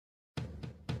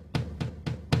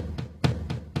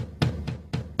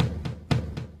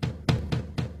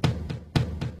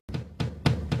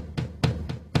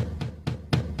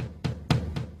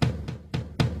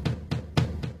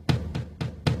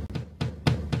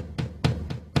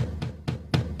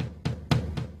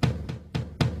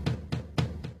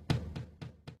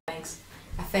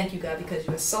I thank you, God, because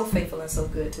you are so faithful and so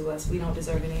good to us. We don't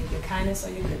deserve any of your kindness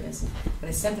or your goodness, but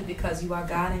it's simply because you are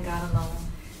God and God alone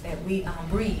that we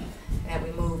breathe, that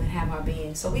we move and have our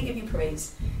being. So we give you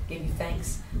praise, give you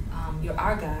thanks. You're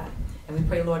our God, and we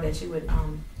pray, Lord, that you would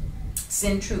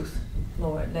send truth,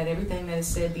 Lord. Let everything that is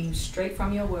said be straight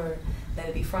from your word. Let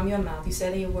it be from your mouth. You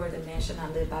said in your word that man should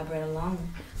not live by bread alone,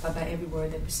 but by every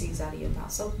word that proceeds out of your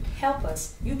mouth. So help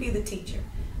us. You be the teacher.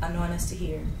 Anoint us to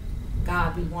hear.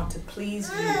 God, we want to please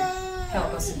you.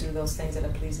 Help us to do those things that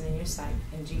are pleasing in your sight.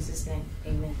 In Jesus' name,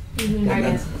 amen. Mm-hmm. All right,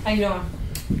 guys. How you doing?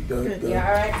 Good. Yeah,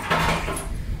 all right.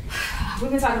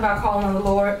 We've been talking about calling on the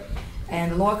Lord,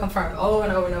 and the Lord confirmed over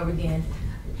and over and over again,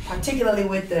 particularly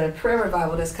with the prayer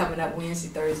revival that's coming up Wednesday,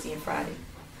 Thursday, and Friday,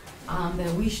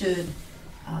 that we should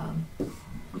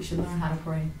learn how to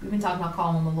pray. We've been talking about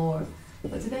calling on the Lord,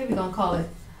 but today we're going to call it,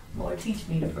 Lord, teach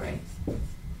me to pray.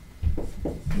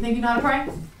 You think you know how to pray?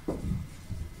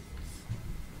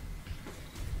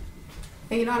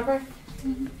 Think you know how to pray?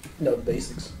 No, the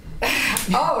basics.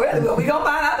 Oh, really? Well, we're going to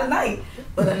find out tonight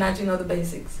whether or not you know the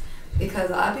basics. Because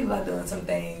a lot of people are doing some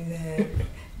things and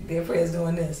their prayer's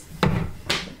doing this.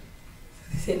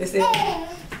 Hitting this in,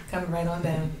 coming right on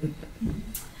down.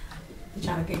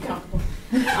 Trying to get comfortable.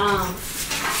 It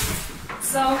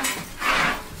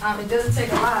doesn't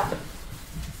take a lot. It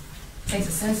takes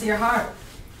a sincere heart.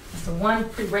 It's the one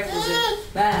prerequisite.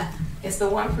 It's the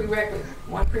one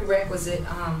prerequisite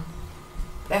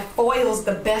that foils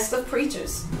the best of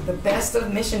preachers, the best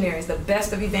of missionaries, the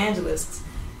best of evangelists,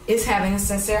 is having a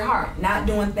sincere heart. Not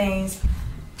doing things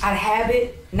out of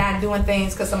habit, not doing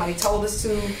things because somebody told us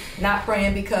to, not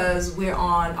praying because we're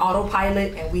on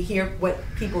autopilot and we hear what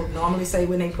people normally say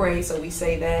when they pray, so we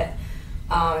say that.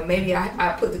 Maybe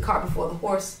I put the cart before the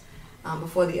horse,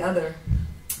 before the other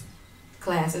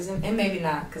classes, and maybe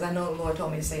not, because I know the Lord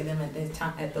told me to say them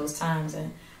at those times.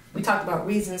 And we talked about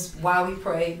reasons why we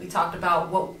pray. We talked about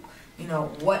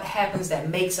what happens that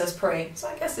makes us pray. So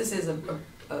I guess this is a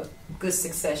good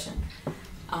succession.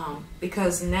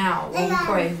 Because now when we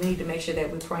pray, we need to make sure that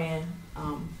we're praying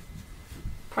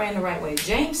the right way.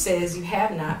 James says you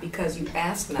have not because you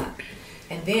ask not.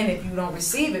 And then if you don't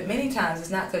receive it, many times it's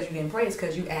not because you didn't pray, it's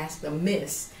because you asked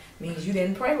amiss. It means you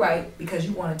didn't pray right because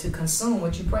you wanted to consume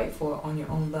what you prayed for on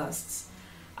your own lusts.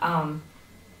 So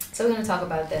we're going to talk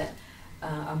about that.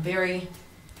 A very,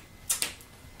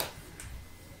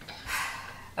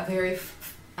 I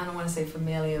don't want to say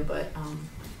familiar, but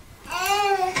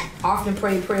often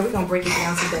prayed prayer. We're going to break it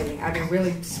down today. I've been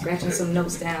really scratching some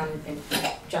notes down and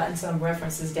jotting some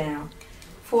references down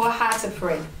for how to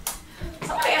pray.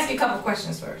 So I'm going to ask you a couple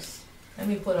questions first. Let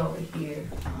me put over here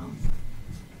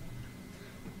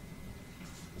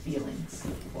feelings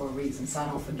or reasons so I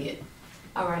don't forget.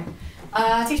 All right.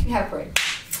 Teach me how to pray.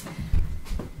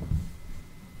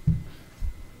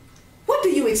 What do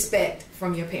you expect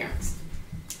from your parents?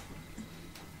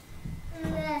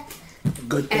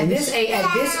 Good things.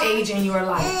 At this age in your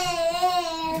life,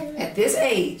 at this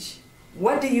age,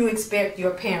 what do you expect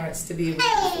your parents to be able to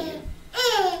do for you?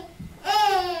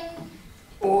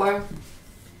 Or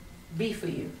be for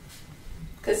you?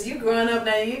 Because you're growing up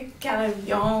now, you're kind of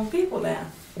your own people now.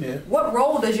 Yeah. What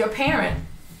role does your parent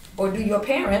or do your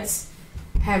parents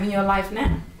have in your life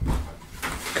now?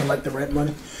 Collect the rent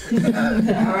money.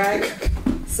 All right.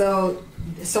 So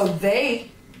they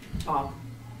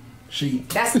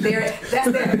that's their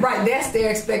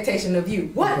expectation of you.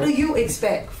 What do you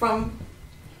expect from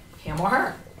him or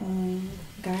her?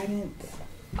 Guidance.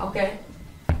 Okay.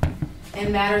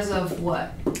 In matters of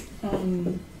what?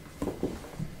 Being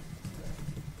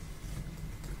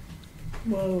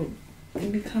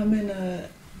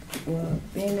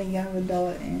a young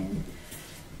adult and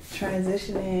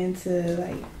transitioning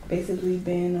to basically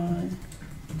being on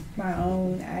my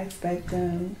own, I expect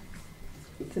them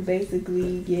to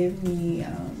basically give me,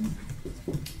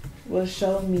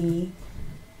 show me,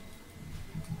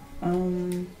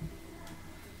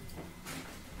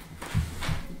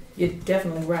 You're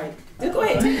definitely right. Just go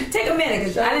ahead, take a minute,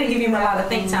 because I didn't give you a lot of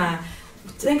think time.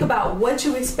 Think about what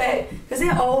you expect, because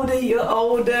they're older, you're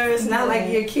older, it's not like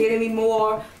you're a kid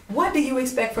anymore. What do you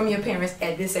expect from your parents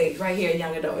at this age, right here,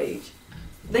 young adult age?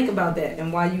 Think about that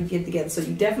and why you get together. So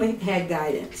you definitely had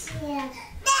guidance. Yeah.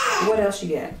 What else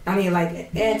you got? I mean,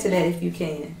 add to that if you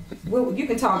can. You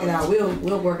can talk it out.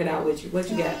 We'll work it out with you. What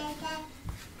you got?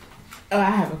 Oh,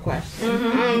 I have a question.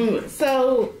 Mm-hmm.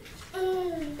 So,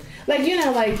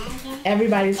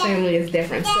 everybody's family is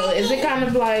different. So is it kind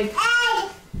of like,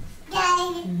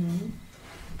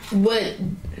 what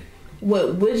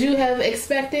would you have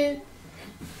expected?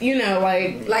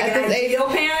 Like an ideal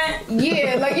parent?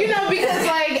 Yeah, because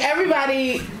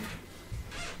everybody,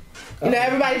 You know,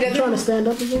 everybody doesn't. Trying to stand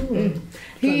up again?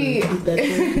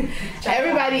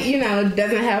 Everybody, you know,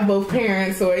 doesn't have both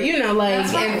parents, or you know, like,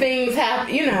 That's right. and things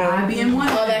happen, you know, I be in one.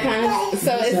 all that kind of.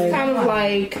 So it's kind of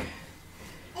like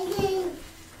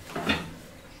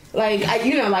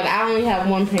you know, like I only have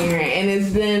one parent, and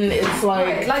it's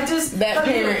like just that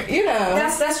parent, you know.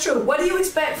 That's true. What do you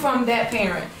expect from that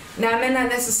parent? Now, it may not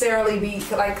necessarily be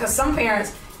like, because some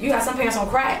parents, you got some parents on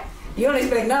crack. You don't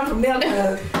expect nothing from them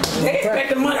because they expect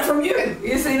the money from you.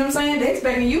 You see what I'm saying? They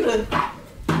expecting you to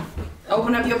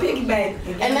open up your piggy bank.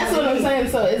 And that's what I'm saying.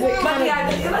 So is it? But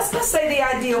let's say the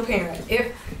ideal parent.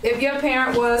 If your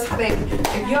parent was,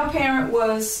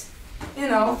 you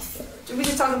know, we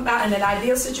just talking about in an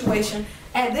ideal situation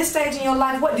at this stage in your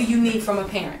life. What do you need from a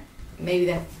parent? Maybe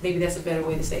that's a better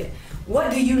way to say it.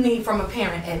 What do you need from a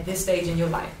parent at this stage in your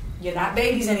life? You're not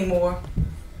babies anymore.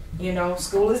 You know,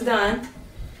 school is done.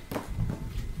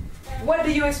 What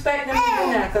do you expect them to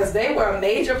do now? Because they were a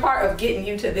major part of getting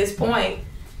you to this point.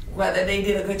 Whether they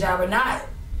did a good job or not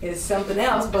is something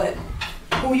else. But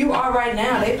who you are right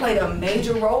now, they played a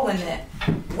major role in that.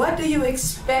 What do you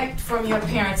expect from your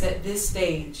parents at this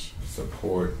stage?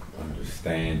 Support,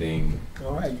 understanding.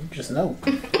 All right, you just know.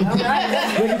 All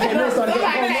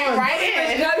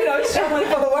right. You know, struggling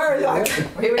for the words. Like,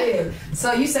 here it is.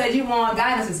 So you said you want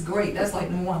guidance is great. That's like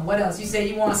number one. What else? You said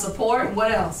you want support.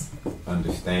 What else?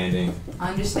 Understanding.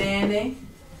 Understanding.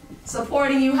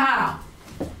 Supporting you how?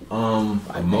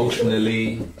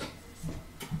 Emotionally.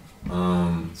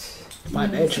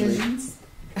 Financially.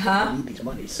 Huh? Need these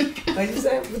monies. What you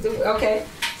say? Okay.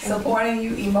 Supporting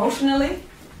you emotionally.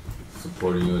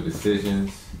 Supporting your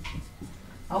decisions.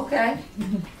 Okay.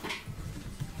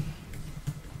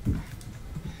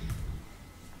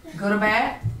 Good or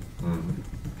bad?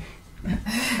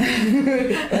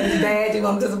 If it's bad, you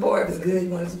want them to support. If it's good, you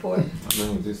want to support. I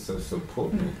mean, just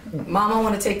support me. Mama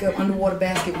want to take up underwater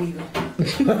basket weaving.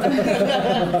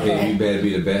 Hey, you better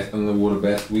be the best underwater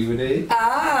basket weaver there.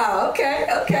 Ah, okay.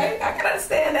 I can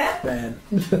understand that. Man.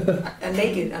 A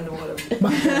naked underwater.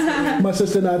 My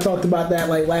sister and I talked about that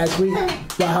like last week,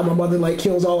 about how my mother like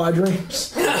kills all our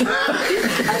dreams.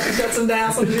 I should shut them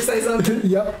down. Somebody say something.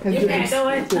 Yep. You can't do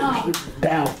it. No.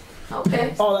 Down.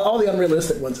 Okay. All the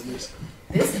unrealistic ones at least.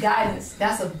 This guidance,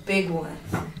 that's a big one.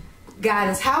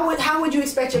 Guidance. How would you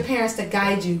expect your parents to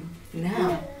guide you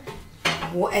now?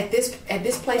 Well, at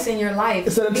this place in your life,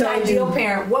 Instead of the telling ideal you-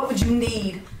 parent, what would you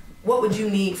need? What would you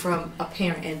need from a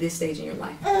parent at this stage in your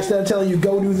life? Instead of telling you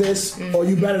go do this or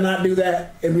you better not do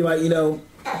that, and be like, you know,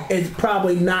 it's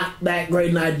probably not that great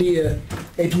an idea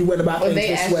if you went about Well, things they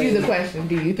this asked way. you the question.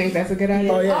 Do you think that's a good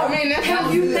idea? Oh, yeah. I mean, that's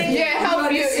Help you think. Yeah,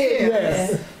 help you.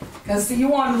 Yes. Because see, you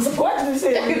want them to support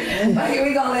you, but here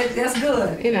we go. That's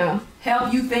good. You know,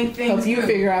 Help you think things. help you through.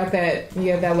 figure out that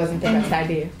that wasn't the best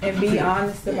idea. And be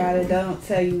honest about it. Don't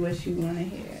tell you what you want to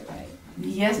hear. Like,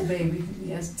 Yes, baby.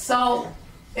 Yes. So,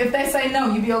 if they say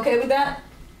no, you be okay with that?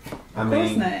 I of course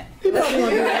mean, not. You probably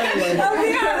want to do that anyway. I'll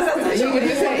be honest. That's what You you would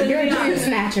just say, "You're a dream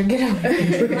snatcher. Get up."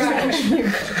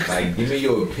 like, give me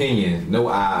your opinion. No,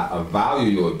 I value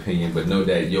your opinion, but know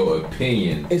that your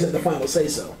opinion, Isn't the final say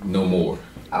so? no more.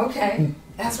 Okay,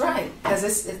 that's right.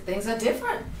 Because things are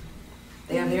different.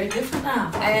 They are very different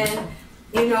now. And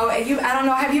you know, I don't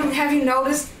know. Have you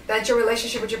noticed that your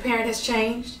relationship with your parent has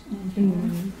changed?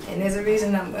 Mm-hmm. And there's a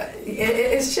reason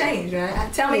it's changed,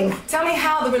 right? Tell me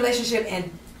how the relationship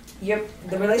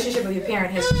the relationship with your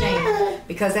parent has changed,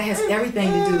 because that has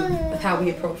everything to do with how we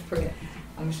approach prayer.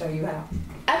 I'm gonna show you how.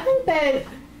 I think that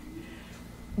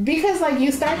because like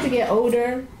you start to get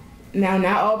older. Now,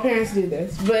 not all parents do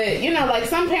this, but you know, like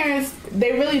some parents,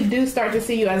 they really do start to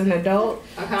see you as an adult,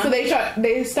 so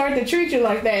they start to treat you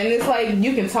like that, and it's like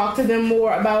you can talk to them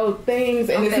more about things,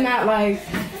 and it's not like,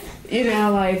 you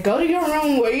know, like go to your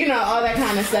room or you know all that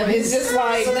kind of stuff. It's just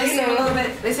like so they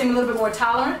seem a little bit more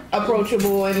tolerant,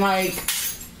 approachable, and like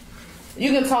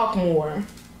you can talk more.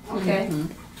 Okay.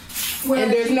 Mm-hmm.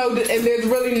 And there's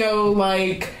really no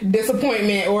like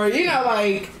disappointment or you know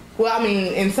like. Well, I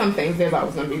mean, in some things there's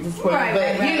always gonna be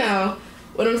disappointment, but you know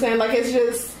what I'm saying. Like it's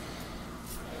just,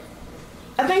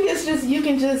 I think it's just you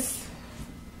can just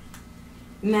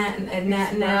now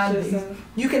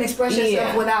you can express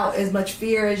yourself without as much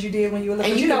fear as you did when you were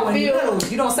little. And you know when you're feel- little,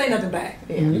 you don't say nothing back.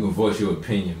 You can voice your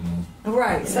opinion, man.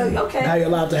 Right. So okay. Now you're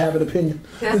allowed to have an opinion.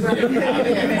 That's right. you can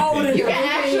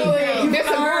actually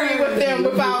disagree with them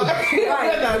without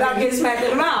without getting smacked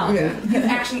in the mouth. Yeah. You've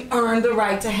actually earned the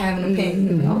right to have an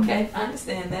opinion. Okay, I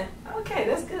understand that. Okay,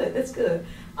 that's good. That's good.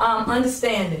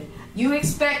 Understanding. You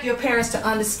expect your parents to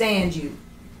understand you.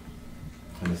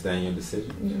 Understand your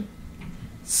decision.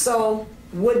 So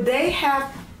would they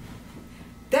have?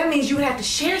 that means you would have to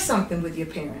share something with your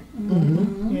parent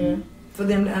Yeah. for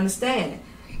them to understand.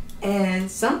 And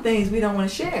some things we don't want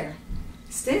to share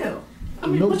still. I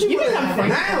mean, what you become friends?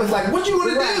 Now it's like, what you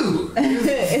want to do?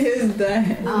 It's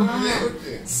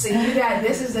done. See, you got,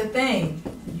 this is the thing.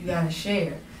 You got to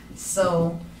share.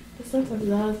 So, The sense of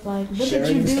love is like, what Sharing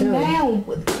did you is do caring. now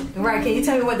with it? right, can you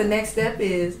tell me what the next step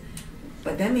is?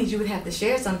 But that means you would have to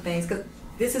share some things, because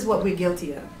this is what we're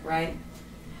guilty of, right?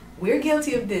 We're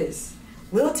guilty of this.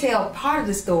 We'll tell part of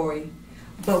the story,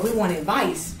 but we want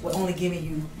advice. We're only giving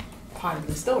you part of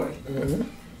the story.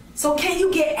 So can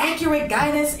you get accurate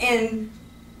guidance and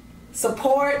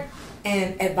support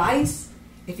and advice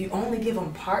if you only give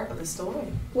them part of the story?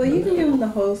 Well, you can give them the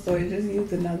whole story. Just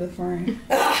use another friend.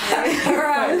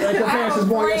 Right. Like your parents was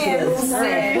born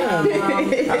yesterday.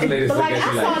 But like,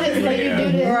 I saw this lady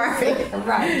do this.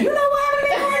 Right. You know what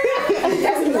happened?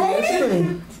 That's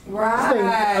lady. Right.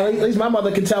 At least my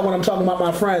mother can tell when I'm talking about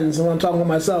my friends and when I'm talking about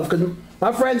myself, because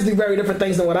my friends do very different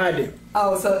things than what I do.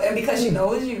 Oh, so, and because she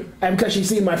knows you, And because she's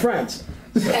seen my friends.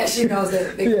 and she knows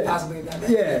that they could Yeah. possibly have done that.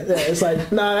 Yeah, it's like,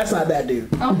 nah, that's not that dude.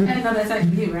 Oh, I didn't know that's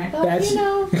actually you, right? But That's- you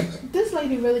know, this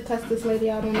lady really cussed this lady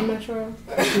out on the metro.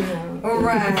 You know. All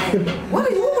right. What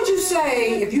would you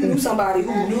say if you knew somebody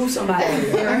who knew somebody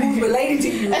who's related to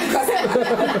you? Right.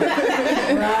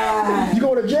 You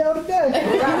going to jail today?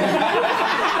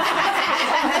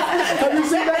 Have you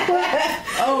seen that clip?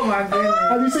 Oh my goodness.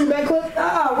 Have you seen that clip? It's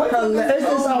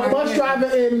this bus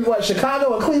driver in what,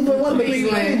 Chicago or Cleveland? One of the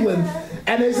Cleveland.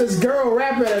 And there's this girl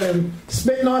rapping at him,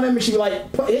 spitting on him, and she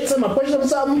like hits him or pushes him or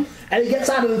something, and he gets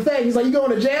out of the thing. He's like, "You going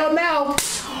to jail now?"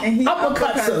 And he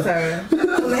Uppercuts her.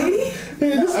 Lady?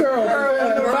 This girl,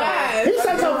 he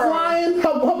sends her flying. Her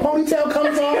ponytail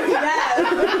comes off.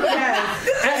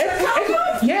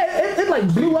 Yes. It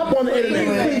like blew up on the internet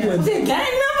in Cleveland. Is it gang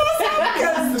members?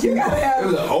 Because you gotta It have.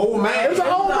 was an old man. It was an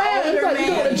old man. He's like, "You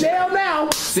going to jail now?"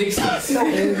 60s.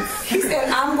 He said,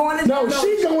 "I'm going to." No,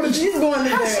 she's going to jail. She's going to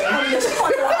jail. She's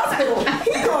going to the hospital.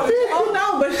 He's going to. Oh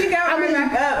no, but she got right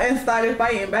back up and started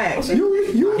fighting back. You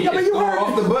He just you threw her heard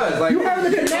off the bus. Like, you heard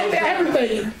the connection,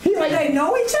 everything. He like, They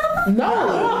know each other?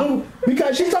 no,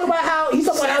 because she's talking about how he's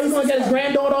gonna get his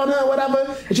granddaughter on her or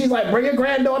whatever, and she's like, bring your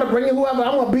granddaughter, bring your whoever,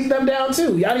 I'm gonna beat them down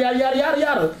too, yada yada yada yada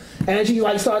yada, and she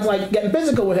like starts like getting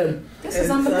physical with him, This is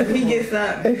So unbelievable. he gets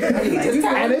up. He just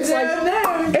and it's like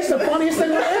it's the funniest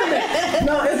thing on the internet.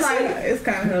 No, it's like it's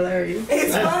kind of hilarious.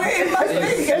 It's funny. It must be.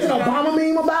 There's an Obama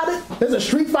meme about it. There's a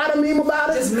Street Fighter meme about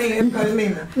it. It's me. It's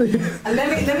me. Let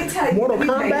me tell you. Mortal let me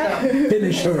tell you Kombat. something.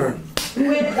 Finish her.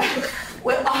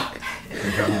 With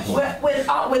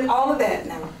all of that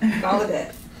now, all of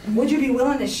that, would you be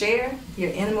willing to share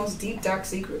your innermost deep dark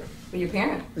secret with your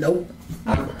parent? Nope.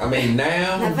 I mean,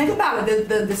 Now now, think about it,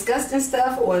 the disgusting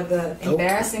stuff or the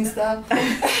embarrassing stuff.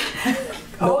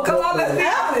 Oh, come on, let's be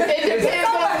honest. It depends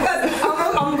on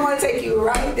I'm going to take you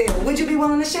right there. Would you be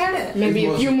willing to share that? maybe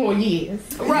a few more years.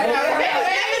 Right. Let me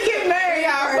get married,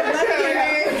 y'all. Let me get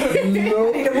married. I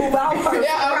need to move out first.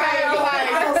 Yeah, okay.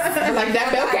 I'm like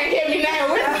that bell can't hit me now.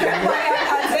 I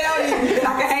tell you, I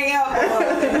can hang up.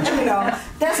 You know,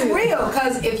 that's real.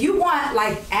 Because if you want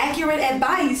like accurate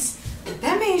advice,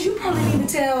 that means you probably need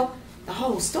to tell the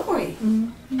whole story.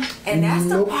 And that's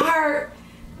the part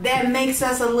that makes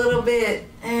us a little bit,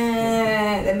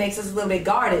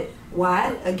 guarded.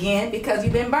 Why? Again, because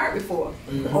you've been burnt before,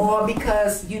 or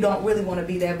because you don't really want to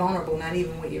be that vulnerable, not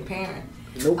even with your parent.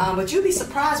 Nope. But you'd be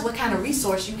surprised what kind of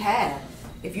resource you have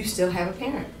if you still have a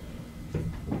parent.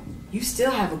 You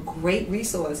still have a great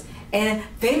resource, and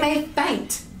they may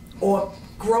faint or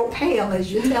grow pale as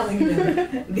you're telling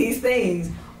them these things,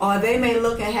 or they may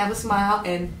look and have a smile,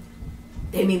 and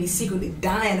they may be secretly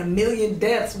dying a million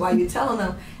deaths while you're telling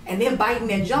them, and they're biting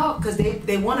their jaw because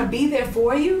they want to be there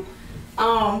for you.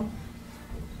 But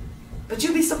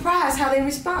you'd be surprised how they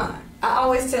respond. I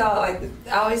always tell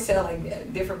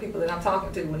different people that I'm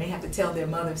talking to when they have to tell their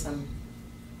mother some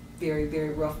very,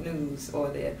 very rough news or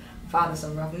their father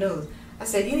some rough news. I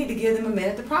said, you need to give them a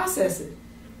minute to process it.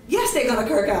 Yes, they're gonna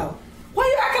kirk out. Why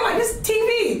you acting like this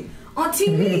TV? On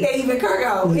TV, they even kirk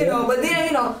out, you know. But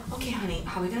then, okay, honey,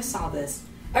 how are we gonna solve this?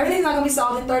 Everything's not gonna be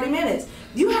solved in 30 minutes.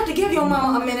 You have to give your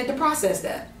mama a minute to process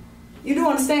that. You do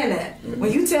understand that?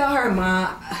 When you tell her,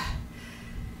 Ma,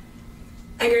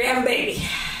 I'm gonna have a baby.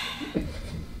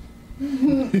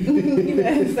 You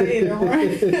better say it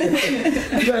right.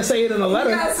 You gotta say it in a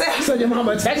letter. Send your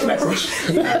mama a text message.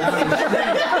 Send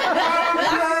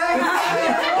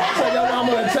your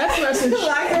mama a text message.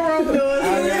 Like a room doing.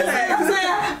 I'm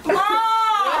saying,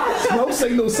 Mom! Smoke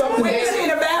signal, something. Wait, she in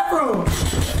the bathroom.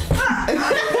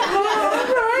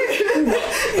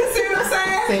 You see what I'm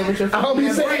saying? Say what you're I hope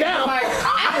you sit down. Like,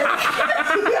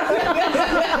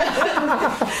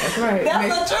 That's right.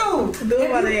 That's the truth. Do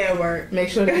it while they at work. Make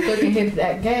sure that foot can hit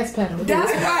that gas pedal.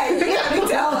 That's right. You gotta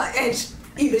tell her, and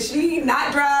either she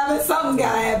not driving, something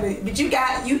gotta happen. But you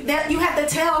have to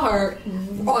tell her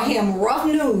or him rough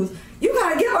news. You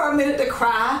gotta give her a minute to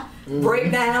cry,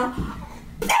 break down.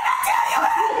 Did I tell you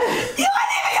that? You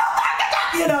ain't even your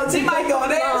doctor. You know, she might go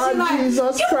there. Oh, she might,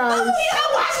 Jesus Christ. You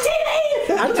don't watch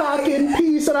TV. I talk in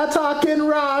peace and I talk in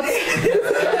rock.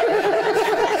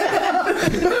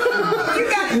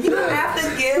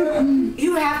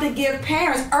 You have to give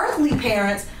parents, earthly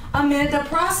parents, a minute to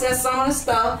process some of the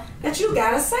stuff that you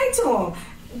gotta say to them.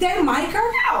 They might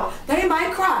kirk out. They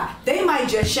might cry. They might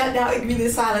just shut down and give you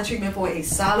silent treatment for a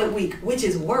solid week, which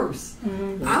is worse.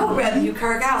 I would rather you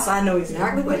kirk out so I know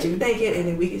exactly what you're thinking and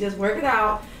then we can just work it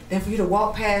out than for you to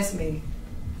walk past me.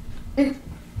 And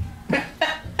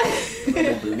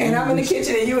I'm in the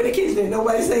kitchen and you in the kitchen and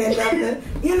nobody's saying nothing.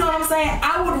 You know what I'm saying?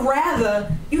 I would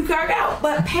rather you kirk out.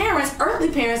 But parents,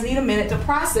 earthly parents, need a minute to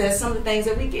process some of the things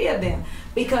that we give them.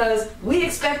 Because we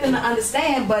expect them to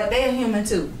understand, but they're human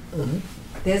too.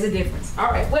 There's a difference. All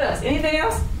right, what else? Anything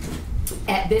else?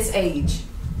 At this age.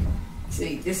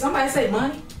 See, did somebody say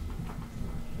money?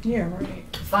 Yeah, right.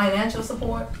 Financial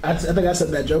support? I think I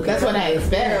said that joke. That's what I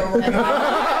expect. I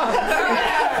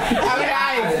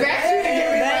expect you to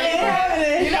give me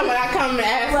money. You know, when I come and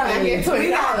ask, I get $20. We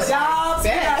got jobs, we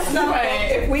got stuff.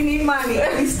 If we need money,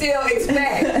 we still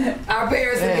expect our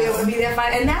parents to be able to be there.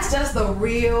 And that's just the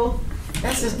real.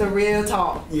 That's just the real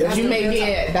talk. Yeah. You may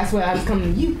get. That's what I was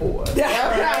coming to you for. I was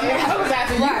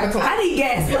asking you for. I need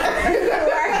gas.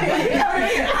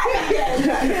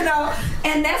 You know,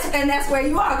 and that's where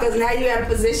you are, because now you're at a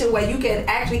position where you can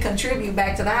actually contribute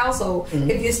back to the household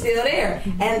if you're still there.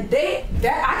 And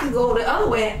I can go the other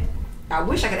way. I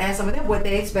wish I could ask some of them what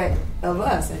they expect of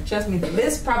us, and trust me, the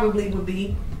list probably would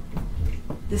be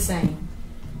the same.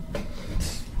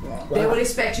 They would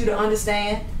expect you to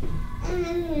understand.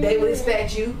 They would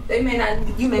expect you. They may not.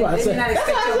 They may not expect you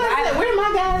to guide them. Where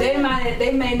my guy?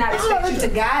 They may not expect you to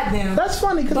guide them. That's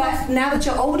funny, But now that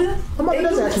you're older, my mother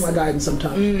does ask me my guidance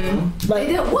sometimes. Like,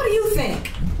 what do you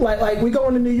think? Like we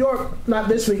going to New York, not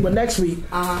this week, but next week,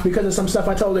 because of some stuff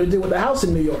I told her to do with the house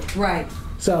in New York. Right.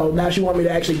 So now she wants me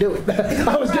to actually do it.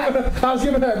 I was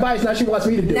giving her advice. Now she wants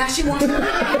me to do it. Now she wants to make it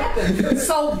happen.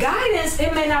 So guidance,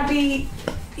 it may not be,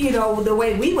 the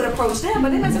way we would approach them,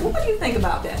 but they might say, well, what do you think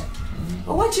about that?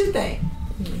 Or what you think?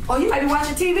 Or you might be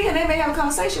watching TV and they may have a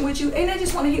conversation with you and they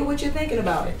just want to hear what you're thinking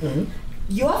about it.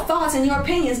 Your thoughts and your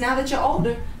opinions, now that you're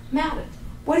older, matter.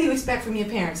 What do you expect from your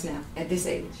parents now at this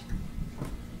age?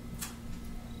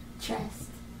 Trust.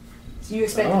 So you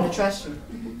expect them to trust you?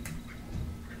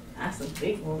 That's a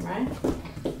big one, right?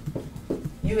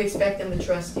 You expect them to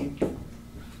trust you.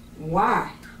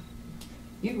 Why?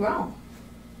 You grown.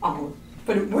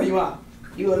 Where you are.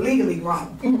 You are legally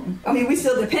grown. I mean, we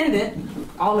still dependent.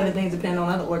 All of the things depend on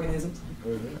other organisms.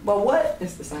 But what?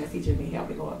 That's the science teacher me. Help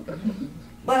me go up.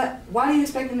 But why do you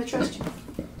expect them to trust you?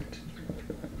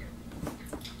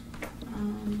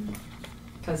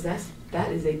 Because that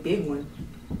is a big one.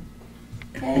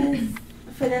 Because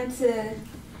for them to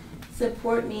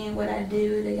support me in what I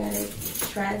do, they gotta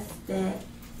trust that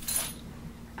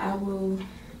I will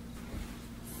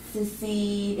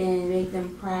succeed and make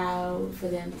them proud, for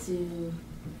them to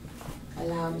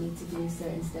allow me to do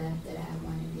certain stuff that I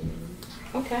want to do.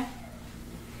 Okay.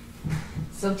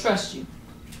 So trust you.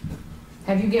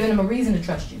 Have you given them a reason to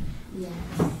trust you? Yes.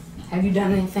 Have you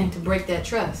done anything to break that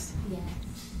trust? Yes.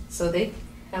 So they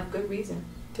have good reason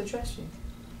to trust you.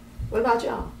 What about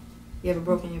y'all? You ever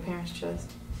broken your parents' trust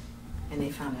and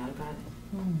they found out about it?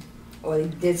 Or they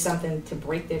did something to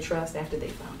break their trust after they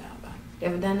found out about it? You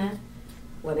ever done that?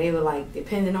 Where they were like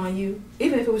depending on you?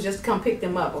 Even if it was just to come pick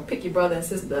them up or pick your brother and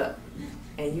sister up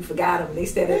and you forgot them and they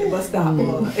stayed at the bus stop, or, you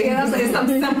know what I'm saying?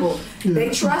 Something simple. They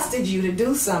trusted you to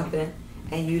do something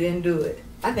and you didn't do it.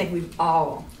 I think we've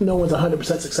all. No one's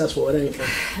 100% successful at anything.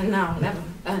 No, never.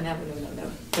 Never.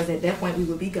 Because at that point we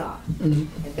would be God.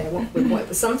 At that point.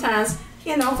 But sometimes,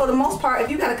 for the most part,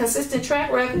 if you got a consistent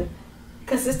track record,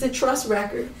 consistent trust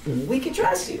record, we can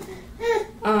trust you.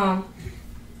 I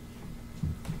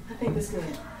think that's good.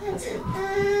 That's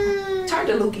good. Turn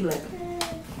to Luke 11.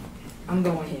 I'm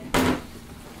going here.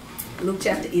 Luke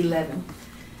chapter 11.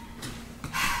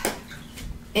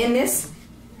 In this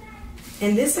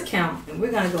account, and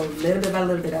we're going to go little bit by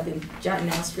little bit. I've been jotting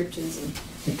down scriptures. And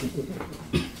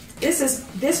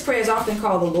this prayer is often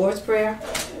called the Lord's Prayer,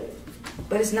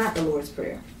 but it's not the Lord's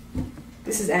Prayer.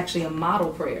 This is actually a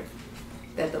model prayer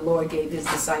that the Lord gave his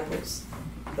disciples.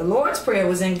 The Lord's Prayer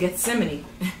was in Gethsemane,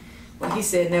 where he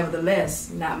said,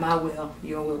 nevertheless, not my will,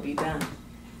 your will be done.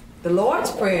 The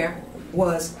Lord's Prayer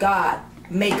was, God,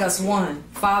 make us one.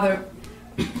 Father,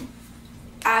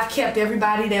 I've kept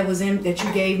everybody that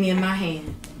you gave me in my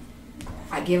hand.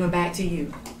 I give them back to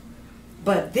you.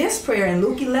 But this prayer in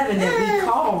Luke 11 that we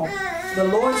call the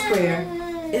Lord's Prayer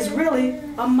is really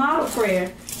a model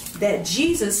prayer that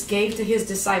Jesus gave to his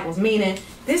disciples, meaning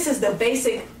this is the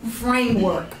basic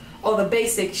framework or the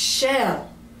basic shell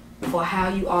for how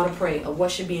you ought to pray or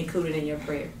what should be included in your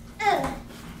prayer.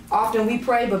 Often we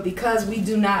pray, but because we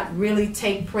do not really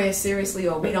take prayer seriously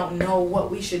or we don't know what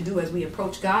we should do as we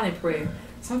approach God in prayer,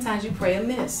 sometimes you pray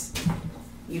amiss.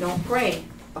 You don't pray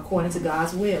according to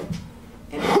God's will.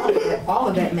 And all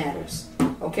of that matters.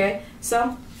 Okay?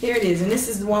 So, here it is. And this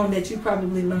is the one that you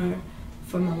probably learned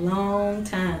from a long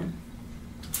time.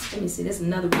 Let me see. There's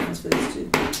another reference for this too.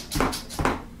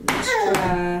 Let's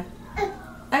try.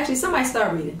 Actually, somebody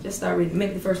start reading. Just start reading.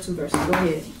 Maybe the first 2 verses. Go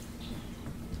ahead.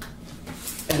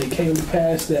 And it came to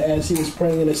pass that as he was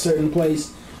praying in a certain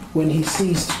place, when he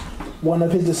ceased, one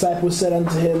of his disciples said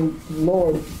unto him,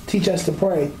 Lord, teach us to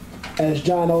pray, as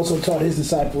John also taught his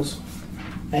disciples.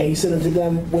 And he said unto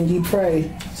them, when ye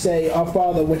pray, say, Our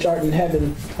Father which art in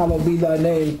heaven, hallowed be thy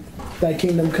name. Thy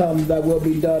kingdom come, thy will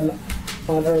be done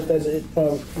on earth as it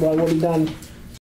will be done